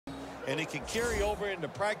and it can carry over into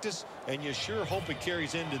practice, and you sure hope it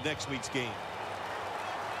carries into next week's game.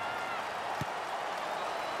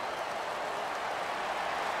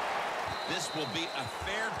 This will be a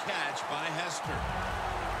fair catch by Hester.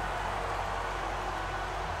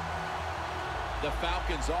 The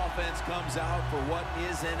Falcons offense comes out for what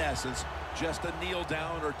is, in essence, just a kneel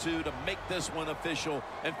down or two to make this one official.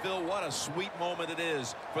 And Phil, what a sweet moment it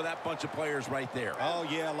is for that bunch of players right there. Oh,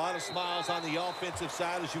 yeah, a lot of smiles on the offensive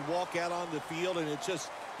side as you walk out on the field. And it's just,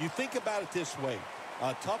 you think about it this way.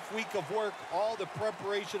 A tough week of work, all the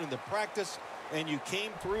preparation and the practice, and you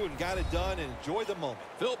came through and got it done and enjoy the moment.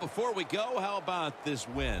 Phil, before we go, how about this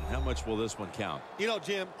win? How much will this one count? You know,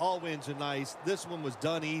 Jim, all wins are nice. This one was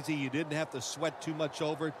done easy. You didn't have to sweat too much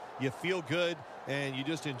over it. You feel good, and you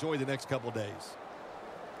just enjoy the next couple days.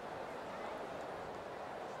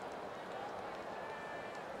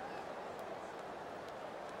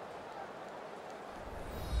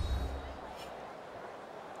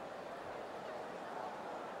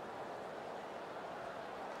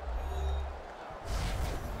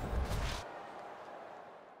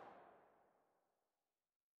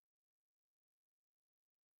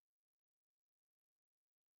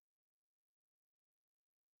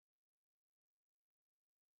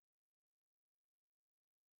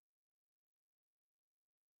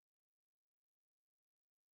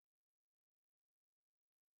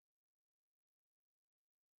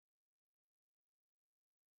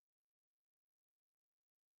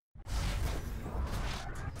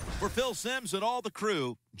 For Phil Simms and all the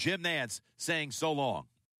crew, Jim Nantz saying so long.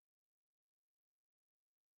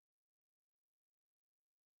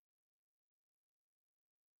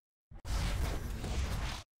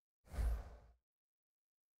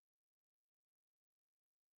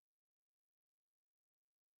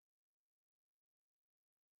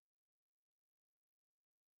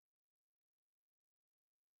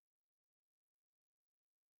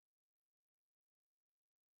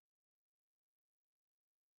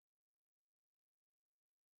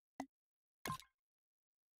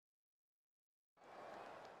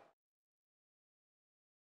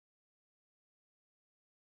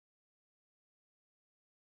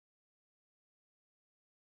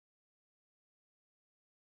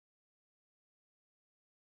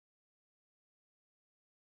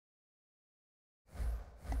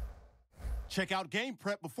 Check out Game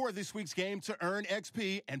Prep before this week's game to earn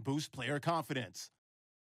XP and boost player confidence.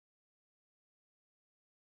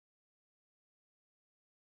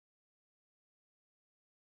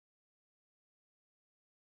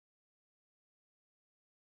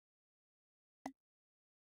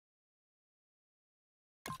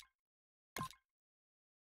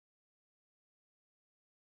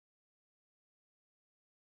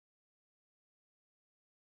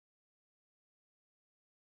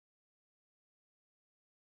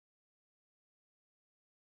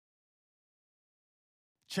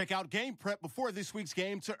 Check out Game Prep before this week's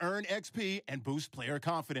game to earn XP and boost player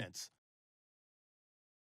confidence.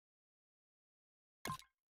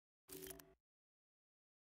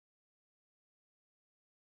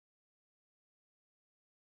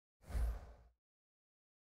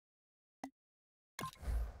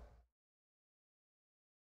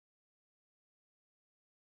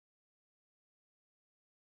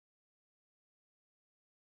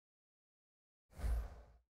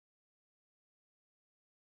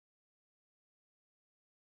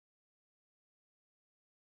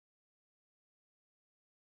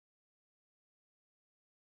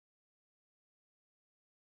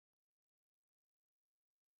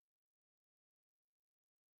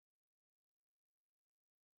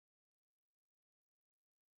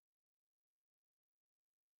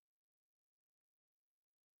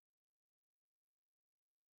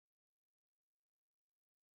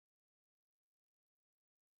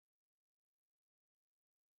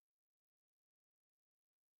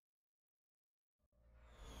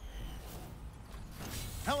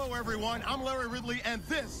 Hello, everyone. I'm Larry Ridley, and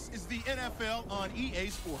this is the NFL on EA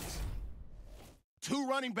Sports. Two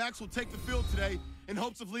running backs will take the field today in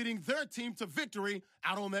hopes of leading their team to victory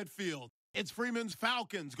out on that field. It's Freeman's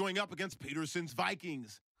Falcons going up against Peterson's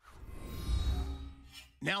Vikings.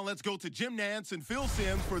 Now let's go to Jim Nantz and Phil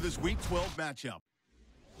Simms for this Week 12 matchup.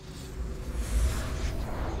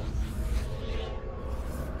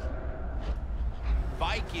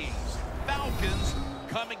 Vikings, Falcons,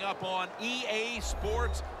 coming up on EA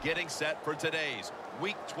Sports, getting set for today's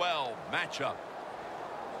Week 12 matchup.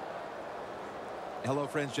 Hello,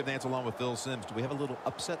 friends. Jim Nantz along with Phil Simms. Do we have a little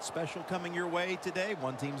upset special coming your way today?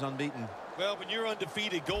 One team's unbeaten. Well, when you're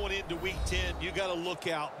undefeated going into Week 10, you got to look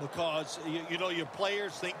out because, you know, your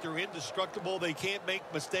players think they're indestructible. They can't make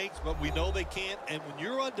mistakes, but we know they can't. And when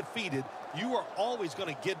you're undefeated, you are always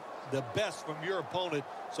going to get the best from your opponent.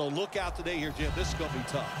 So look out today here, Jim. This is going to be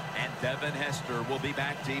tough. And Devin Hester will be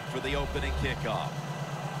back deep for the opening kickoff.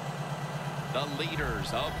 The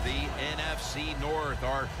leaders of the NFC North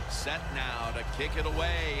are set now to kick it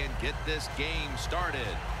away and get this game started.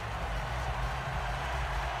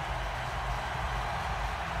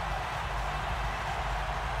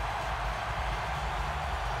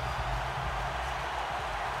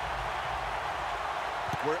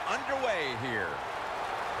 We're underway here.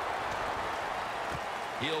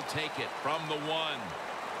 He'll take it from the 1.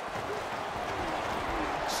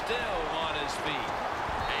 Still on his feet.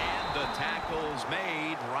 And the tackle's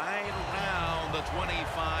made right around the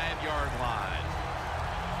 25-yard line.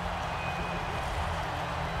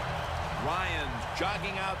 Ryan's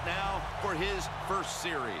jogging out now for his first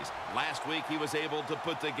series. Last week he was able to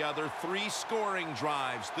put together 3 scoring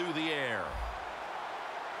drives through the air.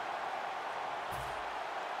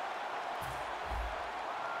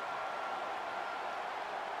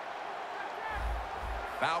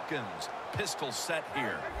 Falcons, pistol set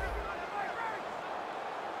here.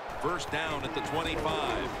 First down at the 25.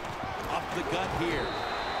 Up the gut here.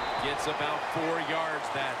 Gets about 4 yards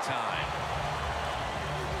that time.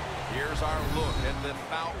 Here's our look at the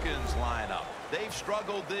Falcons lineup. They've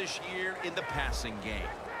struggled this year in the passing game.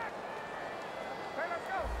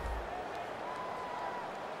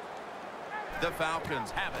 The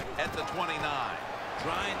Falcons have it at the 29.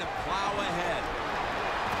 Trying to plow ahead.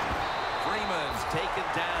 Freeman's taken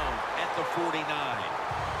down at the 49.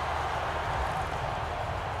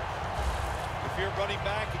 If you're running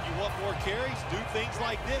back and you want more carries, do things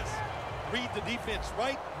like this. Read the defense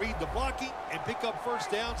right, read the blocking, and pick up first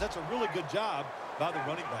downs. That's a really good job by the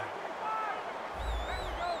running back.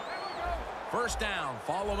 First down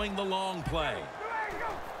following the long play.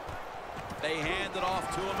 They hand it off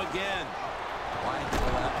to him again.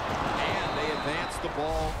 And they advance the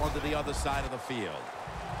ball onto the other side of the field.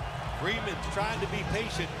 Freeman's trying to be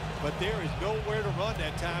patient, but there is nowhere to run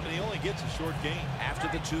that time, and he only gets a short gain. After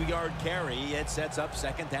the 2-yard carry, it sets up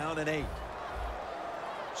 2nd down and 8.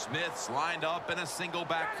 Smith's lined up in a single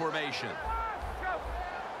back formation.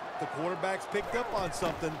 The quarterback's picked up on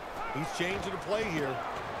something. He's changing the play here.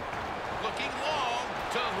 Looking long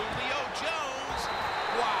to Julio Jones.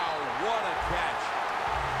 Wow, what a catch.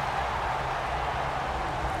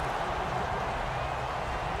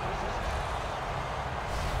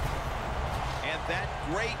 That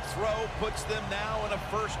great throw puts them now in a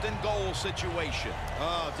 1st and goal situation.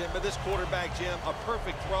 Oh, Jim, but this quarterback, Jim, a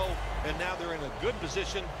perfect throw, and now they're in a good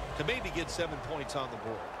position to maybe get 7 points on the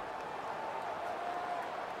board.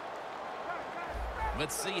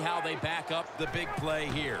 Let's see how they back up the big play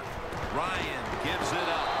here. Ryan gives it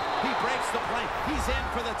up. He breaks the play. He's in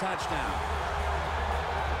for the touchdown.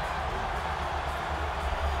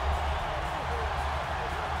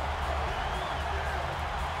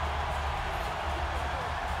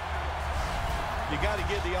 You got to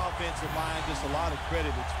give the offensive line just a lot of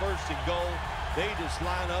credit. It's 1st and goal. They just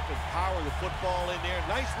line up and power the football in there.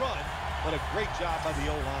 Nice run, but a great job by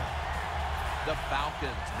the O-line. The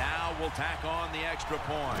Falcons now will tack on the extra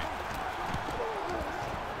point.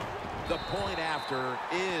 The point after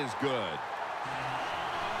is good.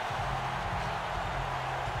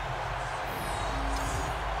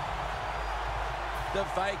 The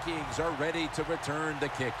Vikings are ready to return the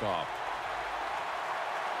kickoff.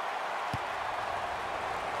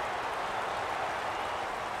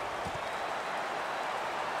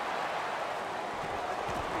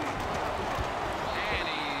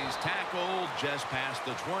 Just past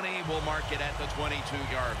the 20, we'll mark it at the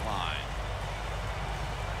 22-yard line.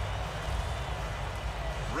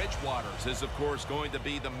 Bridgewaters is, of course, going to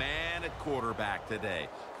be the man at quarterback today.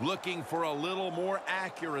 Looking for a little more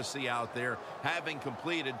accuracy out there, having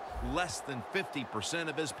completed less than 50%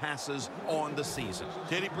 of his passes on the season.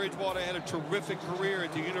 Teddy Bridgewater had a terrific career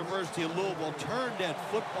at the University of Louisville, turned that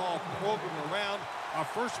football program around. Our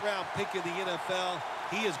 1st-round pick in the NFL.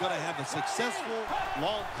 He is going to have a successful,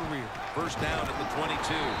 long career. First down at the 22.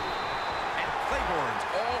 And Claiborne's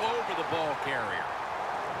all over the ball carrier.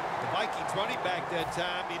 The Vikings running back that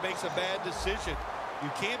time, he makes a bad decision.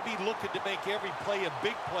 You can't be looking to make every play a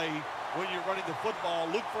big play when you're running the football.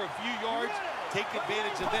 Look for a few yards, take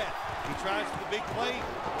advantage of that. He tries for the big play.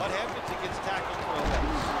 What happens? He gets tackled for a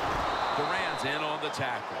loss. Durant's in on the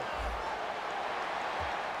tackle.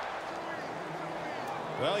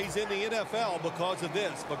 Well, he's in the NFL because of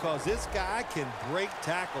this, because this guy can break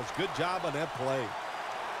tackles. Good job on that play.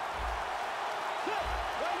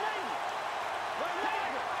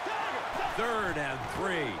 Third and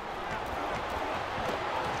 3.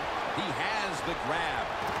 He has the grab.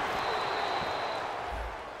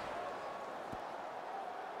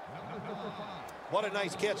 What a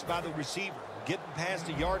nice catch by the receiver. Getting past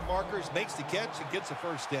the yard markers, makes the catch, and gets a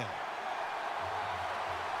first down.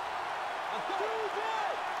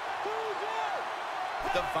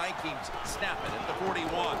 The Vikings snap it at the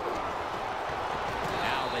 41.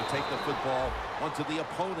 Now they take the football onto the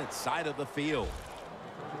opponent's side of the field.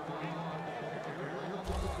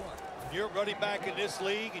 You're running back in this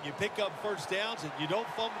league and you pick up first downs and you don't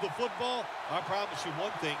fumble the football, I promise you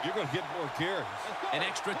one thing, you're going to get more carries. An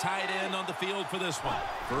extra tight end on the field for this one.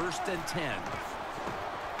 1st and 10.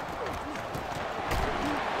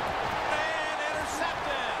 And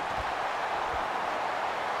intercepted.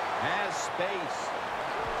 Has space.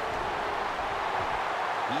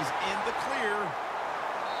 He's in the clear.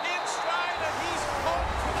 In stride, and he's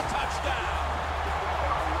home for the touchdown.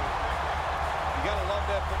 You got to love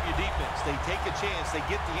that from your defense. They take a chance. They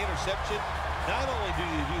get the interception. Not only do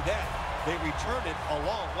they do that, they return it a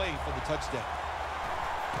long way for the touchdown.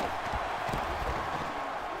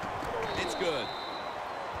 It's good.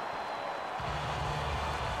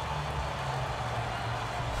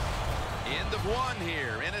 End of 1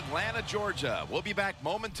 here in Atlanta, Georgia. We'll be back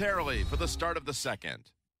momentarily for the start of the second.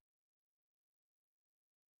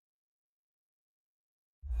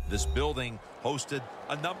 This building hosted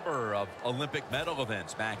a number of Olympic medal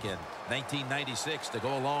events back in 1996 to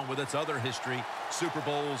go along with its other history, Super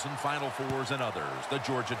Bowls and Final Fours and others, the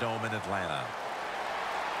Georgia Dome in Atlanta.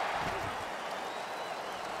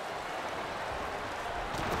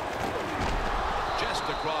 Just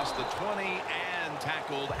across the 20 and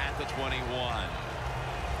tackled at the 21.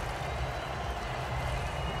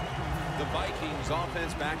 The Vikings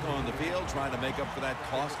offense back on the field trying to make up for that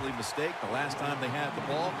costly mistake. The last time they had the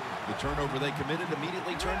ball, the turnover they committed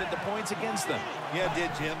immediately turned into points against them. Yeah, it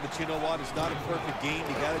did, Jim, but you know what? It's not a perfect game.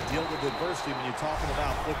 You got to deal with adversity when you're talking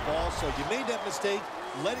about football. So you made that mistake,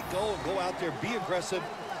 let it go and go out there, be aggressive,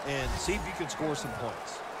 and see if you can score some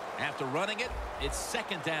points. After running it, it's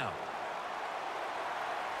 2nd down.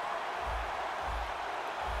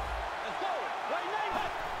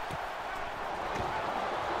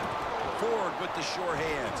 Ford with the sure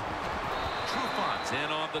hand. Trufant's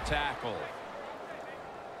in on the tackle.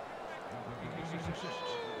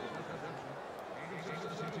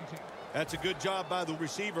 That's a good job by the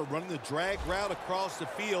receiver, running the drag route across the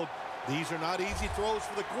field. These are not easy throws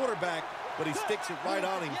for the quarterback, but he sticks it right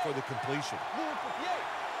on him for the completion.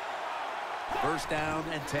 1st down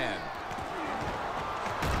and 10.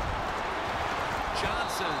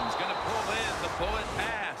 Johnson's going to pull in the bullet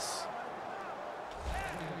pass.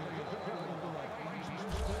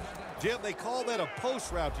 Jim, they call that a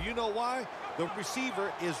post route. Do you know why? The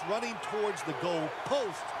receiver is running towards the goal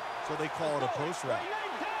post, so they call it a post route.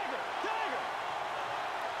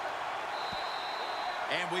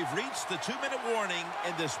 And we've reached the 2-minute warning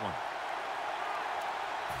in this one.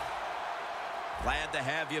 Glad to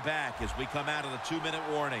have you back as we come out of the 2-minute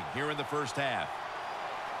warning here in the first half.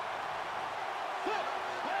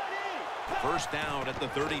 1st down at the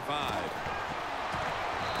 35.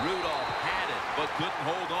 Rudolph had it, but couldn't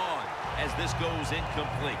hold on as this goes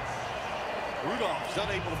incomplete. Rudolph's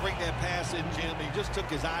unable to bring that pass in, Jim. He just took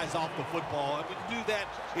his eyes off the football. And when you do that,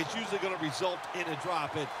 it's usually going to result in a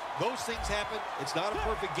drop. And those things happen. It's not a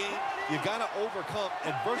perfect game. You got to overcome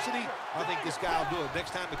adversity. I think this guy will do it.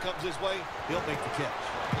 Next time it comes his way, he'll make the catch.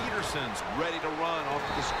 Peterson's ready to run off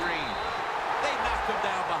the screen. They knocked him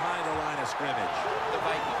down behind the line of scrimmage. The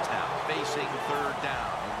Vikings now facing 3rd down.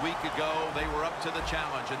 A week ago, they were up to the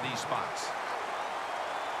challenge in these spots.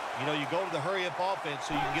 You know, you go to the hurry-up offense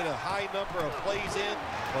so you can get a high number of plays in,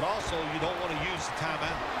 but also you don't want to use the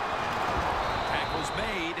timeout. Tackle's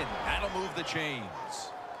made, and that'll move the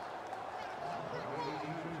chains.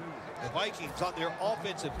 The Vikings on their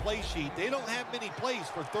offensive play sheet, they don't have many plays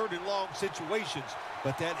for 3rd and long situations,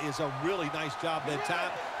 but that is a really nice job that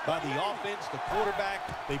time by the offense, the quarterback.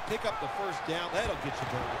 They pick up the 1st down. That'll get you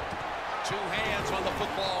going. 2 hands on the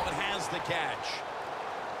football and has the catch.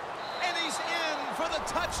 And he's in for the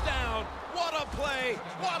touchdown. What a play.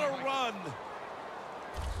 What a run.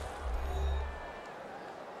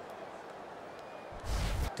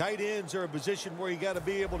 Tight ends are a position where you got to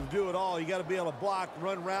be able to do it all. You got to be able to block,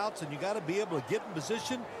 run routes, and you got to be able to get in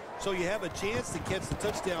position so you have a chance to catch the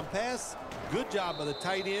touchdown pass. Good job by the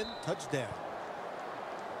tight end. Touchdown.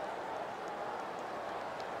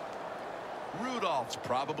 Rudolph's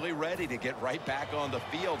probably ready to get right back on the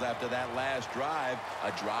field after that last drive,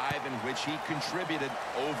 a drive in which he contributed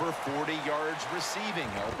over 40 yards receiving,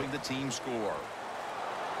 helping the team score.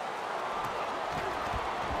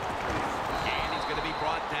 And he's going to be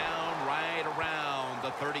brought down right around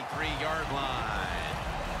the 33-yard line.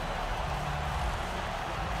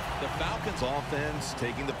 The Falcons offense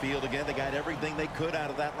taking the field again. They got everything they could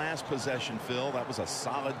out of that last possession, Phil. That was a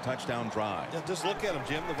solid touchdown drive. Yeah, just look at them,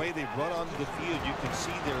 Jim. The way they run onto the field, you can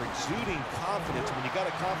see they're exuding confidence. When you got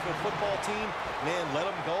a confident football team, man, let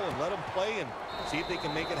them go and let them play and see if they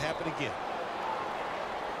can make it happen again.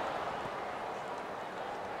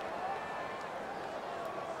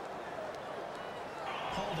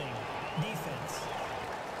 Holding defense.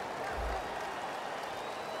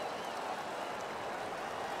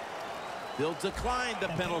 They'll decline the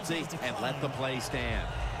penalty and let the play stand.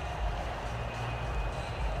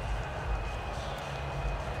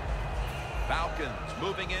 Falcons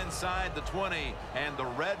moving inside the 20 and the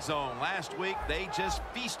red zone. Last week, they just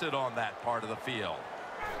feasted on that part of the field.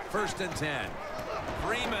 1st and 10.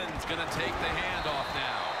 Freeman's going to take the handoff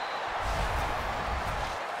now.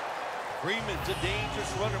 Freeman's a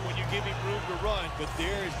dangerous runner when you give him room to run, but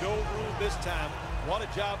there is no room this time. What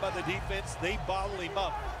a job by the defense. They bottle him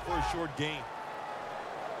up for a short gain.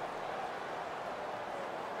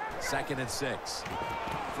 2nd and 6.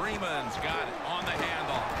 Freeman's got it on the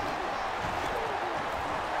handoff.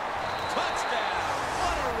 Touchdown!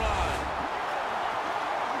 What a run!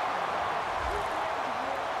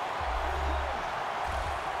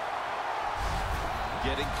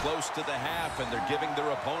 Getting close to the half, and they're giving their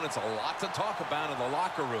opponents a lot to talk about in the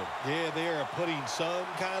locker room. Yeah, they are putting some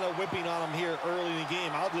kind of whipping on them here early in the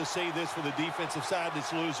game. I'll just say this for the defensive side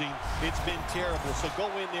that's losing. It's been terrible. So go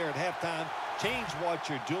in there at halftime, change what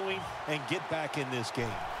you're doing, and get back in this game.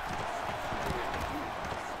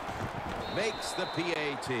 Makes the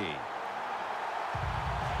PAT.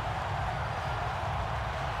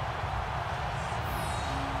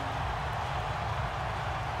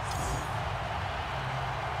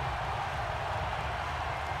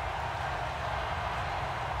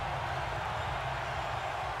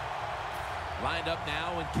 Lined up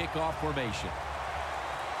now in kickoff formation.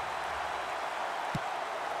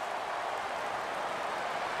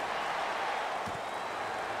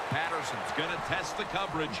 Patterson's going to test the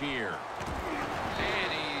coverage here.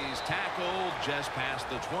 And he's tackled just past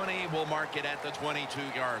the 20. We'll mark it at the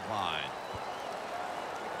 22-yard line.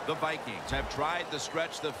 The Vikings have tried to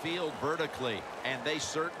stretch the field vertically, and they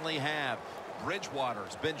certainly have.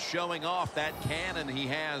 Bridgewater's been showing off that cannon he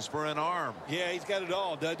has for an arm. Yeah, he's got it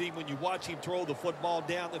all, doesn't he? When you watch him throw the football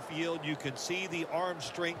down the field, you can see the arm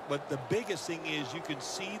strength, but the biggest thing is you can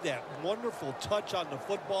see that wonderful touch on the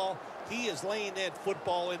football. He is laying that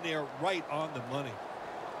football in there right on the money.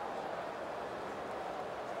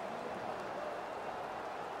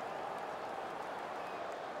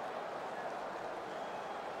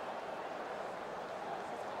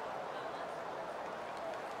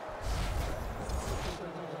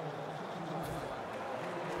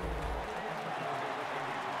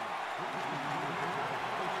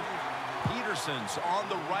 Peterson's on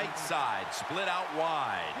the right side, split out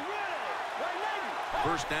wide.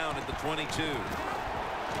 1st down at the 22.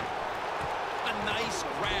 A nice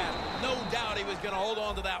grab. No doubt he was going to hold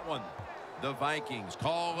on to that one. The Vikings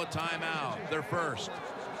call a timeout. They're first.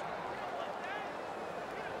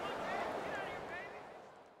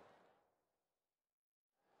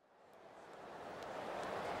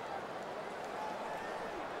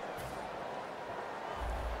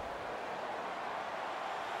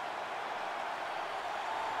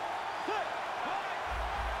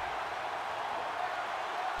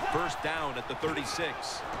 First down at the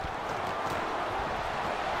 36.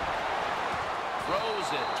 Throws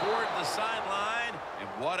it toward the sideline, and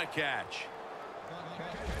what a catch.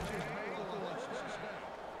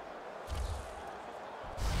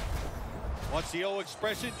 What's the old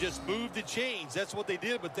expression? Just move the chains. That's what they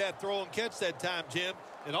did with that throw and catch that time, Jim.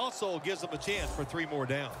 It also gives them a chance for 3 more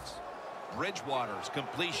downs. Bridgewater's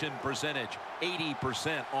completion percentage,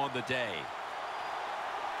 80% on the day.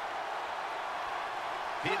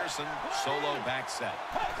 Peterson, solo back set.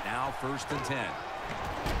 Now 1st and 10.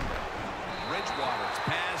 Bridgewater's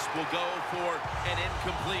pass will go for an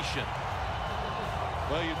incompletion.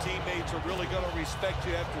 Well, your teammates are really going to respect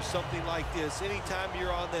you after something like this. Anytime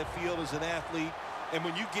you're on that field as an athlete, and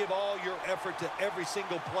when you give all your effort to every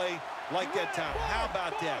single play like that time, how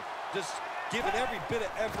about that? Just giving every bit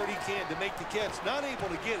of effort he can to make the catch. Not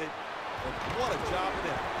able to get it, but what a job of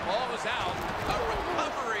that. Ball is out. A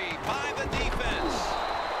recovery by the defense.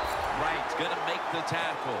 Wright's going to make the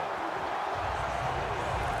tackle.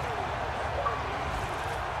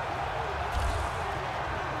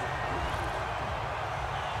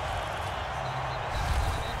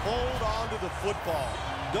 Hold on to the football.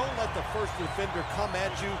 Don't let the first defender come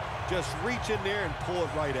at you. Just reach in there and pull it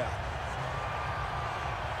right out.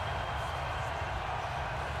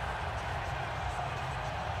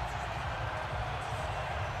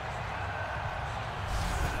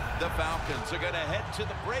 The Falcons are going to head to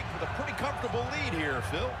the break with a pretty comfortable lead here,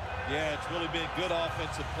 Phil. Yeah, it's really been good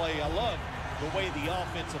offensive play. I love the way the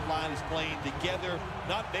offensive line is playing together,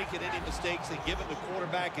 not making any mistakes, and giving the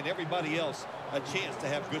quarterback and everybody else a chance to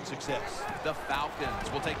have good success. The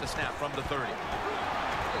Falcons will take the snap from the 30.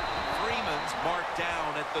 Freeman's marked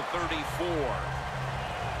down at the 34.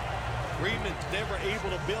 Freeman's never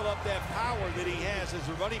able to build up that power that he has as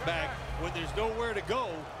a running back. When there's nowhere to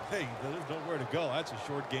go, hey, there's nowhere to go. That's a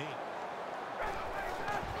short game.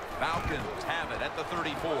 Falcons have it at the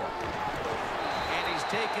 34. And he's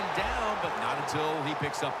taken down, but not until he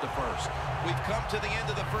picks up the first. We've come to the end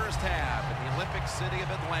of the first half in the Olympic city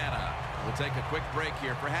of Atlanta. We'll take a quick break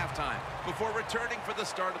here for halftime before returning for the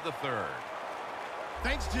start of the third.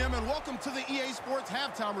 Thanks, Jim, and welcome to the EA Sports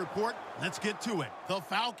Halftime Report. Let's get to it. The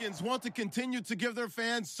Falcons want to continue to give their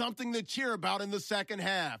fans something to cheer about in the second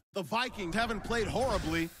half. The Vikings haven't played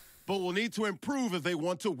horribly, but will need to improve if they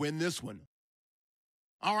want to win this one.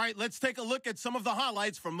 All right, let's take a look at some of the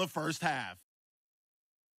highlights from the first half.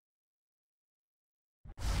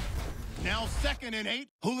 Now 2nd and 8,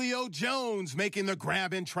 Julio Jones making the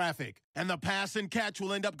grab in traffic, and the pass and catch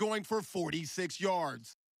will end up going for 46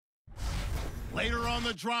 yards. Later on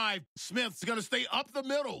the drive, Smith's going to stay up the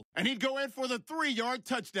middle, and he'd go in for the 3-yard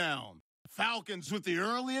touchdown. Falcons with the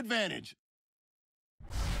early advantage.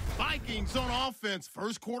 Vikings on offense,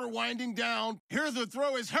 first quarter winding down. Here the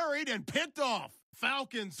throw is hurried and picked off.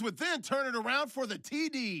 Falcons would then turn it around for the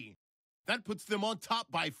TD. That puts them on top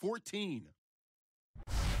by 14.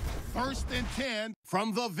 1st and 10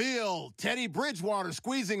 from the Ville. Teddy Bridgewater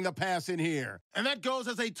squeezing the pass in here. And that goes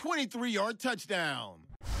as a 23-yard touchdown.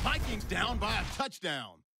 Vikings down by a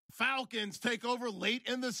touchdown. Falcons take over late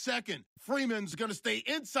in the second. Freeman's going to stay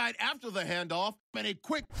inside after the handoff. And a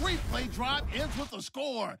quick 3-play drive ends with a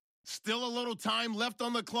score. Still a little time left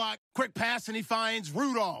on the clock. Quick pass and he finds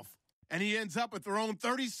Rudolph. And he ends up at their own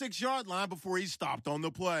 36-yard line before he's stopped on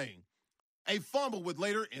the play. A fumble would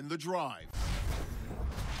later end the drive.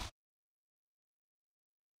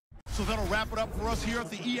 So that'll wrap it up for us here at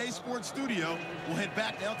the EA Sports Studio. We'll head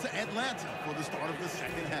back now to Atlanta for the start of the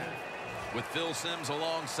second half. With Phil Simms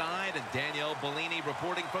alongside and Danielle Bellini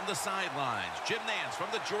reporting from the sidelines. Jim Nance from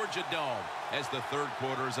the Georgia Dome as the third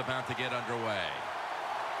quarter is about to get underway.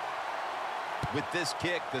 With this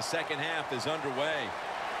kick, the second half is underway.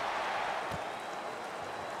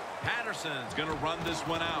 Patterson's going to run this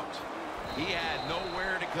one out. He had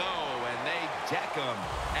nowhere to go, and they deck him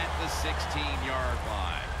at the 16-yard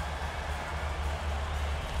line.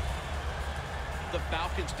 The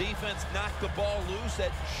Falcons defense knocked the ball loose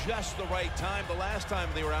at just the right time. The last time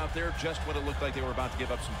they were out there, just when it looked like they were about to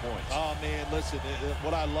give up some points. Oh, man, listen,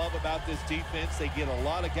 what I love about this defense, they get a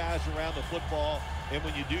lot of guys around the football, and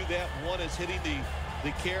when you do that, one is hitting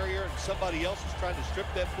the carrier, and somebody else is trying to strip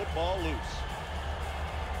that football loose.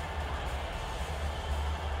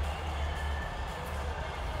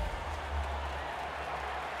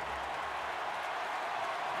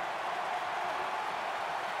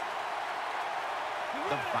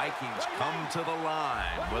 The Vikings come to the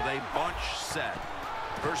line with a bunch set.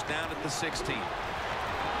 First down at the 16.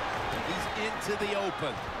 He's into the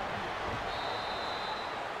open.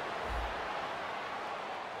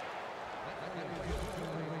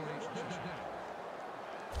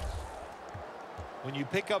 When you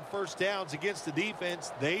pick up first downs against the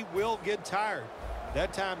defense, they will get tired.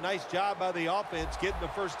 That time, nice job by the offense getting the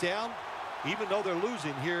first down, even though they're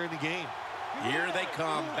losing here in the game. Here they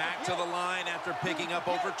come back to the line after picking up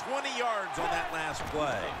over 20 yards on that last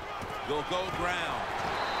play. They'll go ground.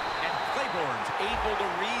 And Claiborne's able to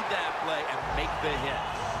read that play and make the hit.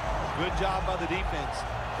 Good job by the defense.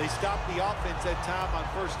 They stopped the offense that time on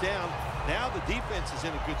first down. Now the defense is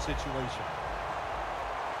in a good situation.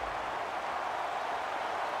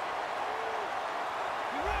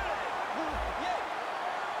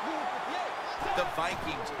 The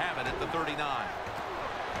Vikings have it at the 39.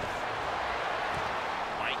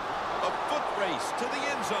 A foot race to the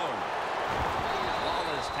end zone.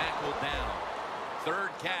 Ball is tackled down. Third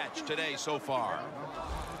catch today so far.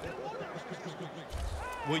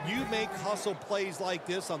 When you make hustle plays like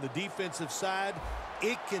this on the defensive side,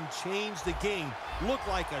 it can change the game. Look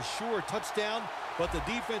like a sure touchdown, but the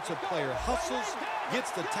defensive player hustles, gets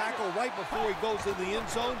the tackle right before he goes in the end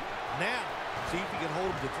zone. Now, see if he can hold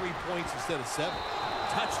him to 3 points instead of 7.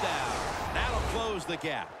 Touchdown. That'll close the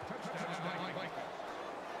gap.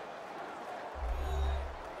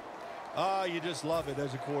 Oh, you just love it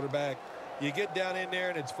as a quarterback. You get down in there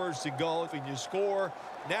and it's first and goal and you score.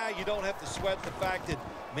 Now you don't have to sweat the fact that,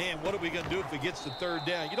 man, what are we going to do if it gets to third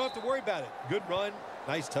down? You don't have to worry about it. Good run,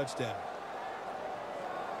 nice touchdown.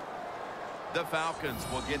 The Falcons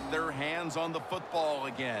will get their hands on the football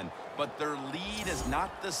again, but their lead is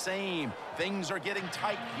not the same. Things are getting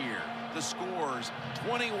tight here. The score's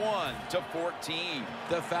 21-14.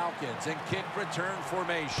 The Falcons in kick return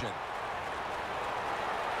formation.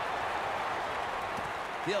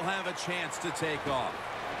 He'll have a chance to take off.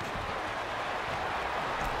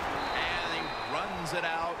 And he runs it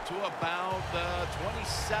out to about the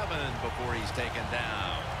 27 before he's taken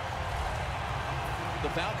down. The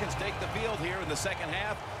Falcons take the field here in the second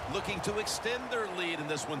half, looking to extend their lead in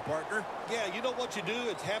this one, partner. Yeah, you know what you do?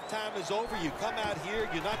 It's halftime is over. You come out here.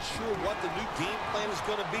 You're not sure what the new game plan is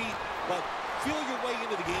going to be, but feel your way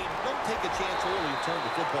into the game. Don't take a chance early and turn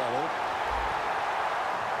the football over.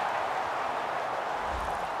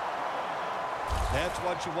 That's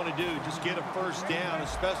what you want to do. Just get a first down,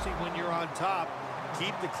 especially when you're on top.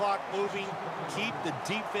 Keep the clock moving. Keep the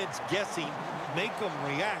defense guessing. Make them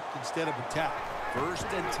react instead of attack.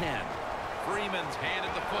 1st and 10. Freeman's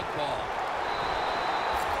handed the football.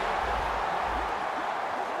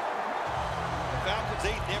 The Falcons,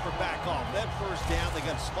 they never back off. That first down, they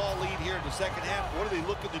got a small lead here in the second half. What are they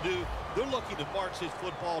looking to do? They're looking to march this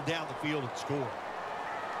football down the field and score.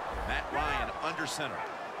 Matt Ryan under center.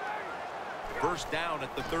 First down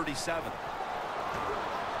at the 37.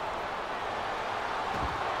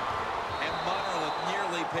 And Munnerlyn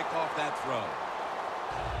nearly picked off that throw.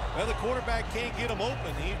 Well, the quarterback can't get him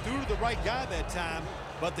open. He threw to the right guy that time,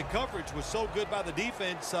 but the coverage was so good by the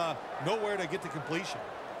defense, nowhere to get the completion.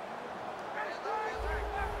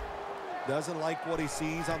 Doesn't like what he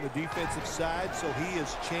sees on the defensive side, so he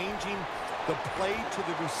is changing the play to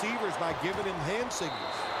the receivers by giving him hand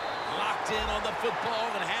signals. Locked in on the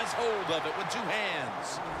football and has hold of it with 2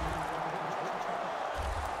 hands.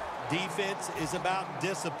 Defense is about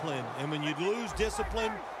discipline, and when you lose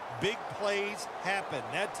discipline, big plays happen.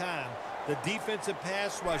 That time, the defensive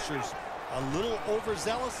pass rushers a little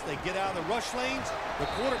overzealous. They get out of the rush lanes. The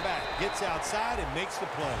quarterback gets outside and makes the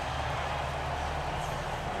play.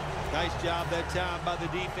 Nice job that time by the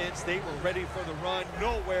defense. They were ready for the run.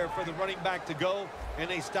 Nowhere for the running back to go, and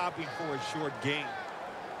they stop him for a short gain.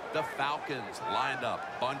 The Falcons lined up,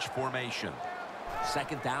 bunch formation.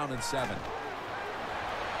 2nd down and 7.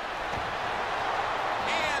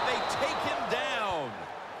 And they take him down.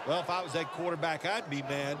 Well, if I was that quarterback, I'd be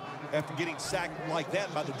mad after getting sacked like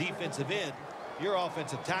that by the defensive end. Your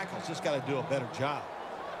offensive tackle's just got to do a better job.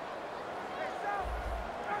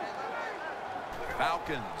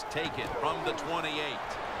 Falcons take it from the 28.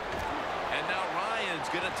 And now Ryan's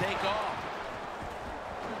going to take off.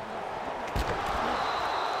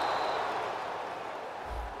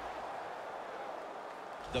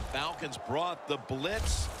 The Falcons brought the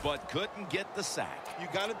blitz, but couldn't get the sack. You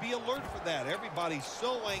got to be alert for that. Everybody's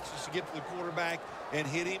so anxious to get to the quarterback and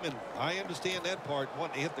hit him, and I understand that part,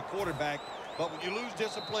 wanting to hit the quarterback. But when you lose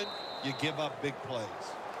discipline, you give up big plays.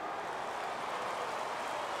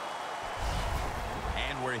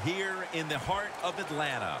 And we're here in the heart of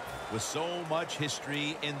Atlanta with so much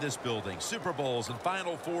history in this building. Super Bowls and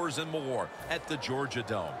Final Fours and more at the Georgia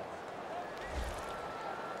Dome.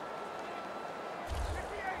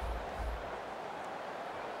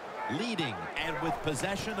 Leading and with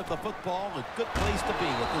possession of the football, a good place to be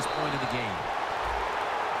at this point of the game.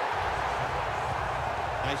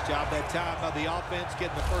 Nice job that time by the offense,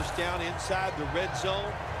 getting the first down inside the red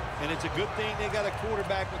zone. And it's a good thing they got a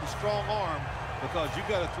quarterback with a strong arm, because you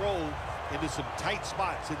got to throw into some tight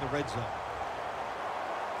spots in the red zone.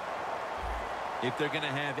 If they're going to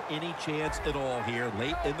have any chance at all here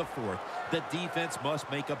late in the 4th, the defense must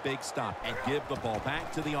make a big stop and give the ball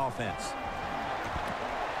back to the offense.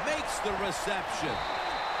 Makes the reception.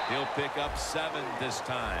 He'll pick up 7 this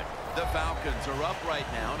time. The Falcons are up right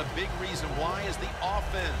now, and a big reason why is the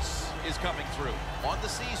offense is coming through. On the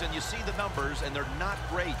season, you see the numbers, and they're not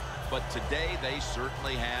great. But today, they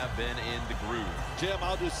certainly have been in the groove. Jim,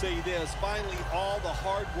 I'll just say this. Finally, all the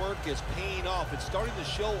hard work is paying off. It's starting to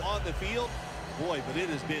show on the field. Boy, but it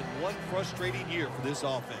has been one frustrating year for this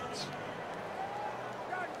offense.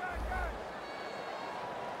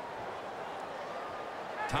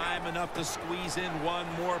 Time enough to squeeze in one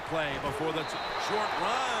more play before the short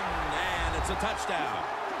run, and it's a touchdown.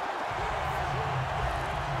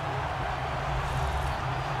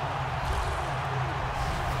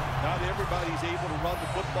 Not everybody's able to run the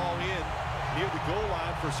football in near the goal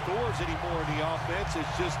line for scores anymore in the offense.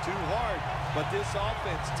 It's just too hard. But this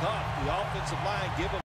offense, tough. The offensive line give them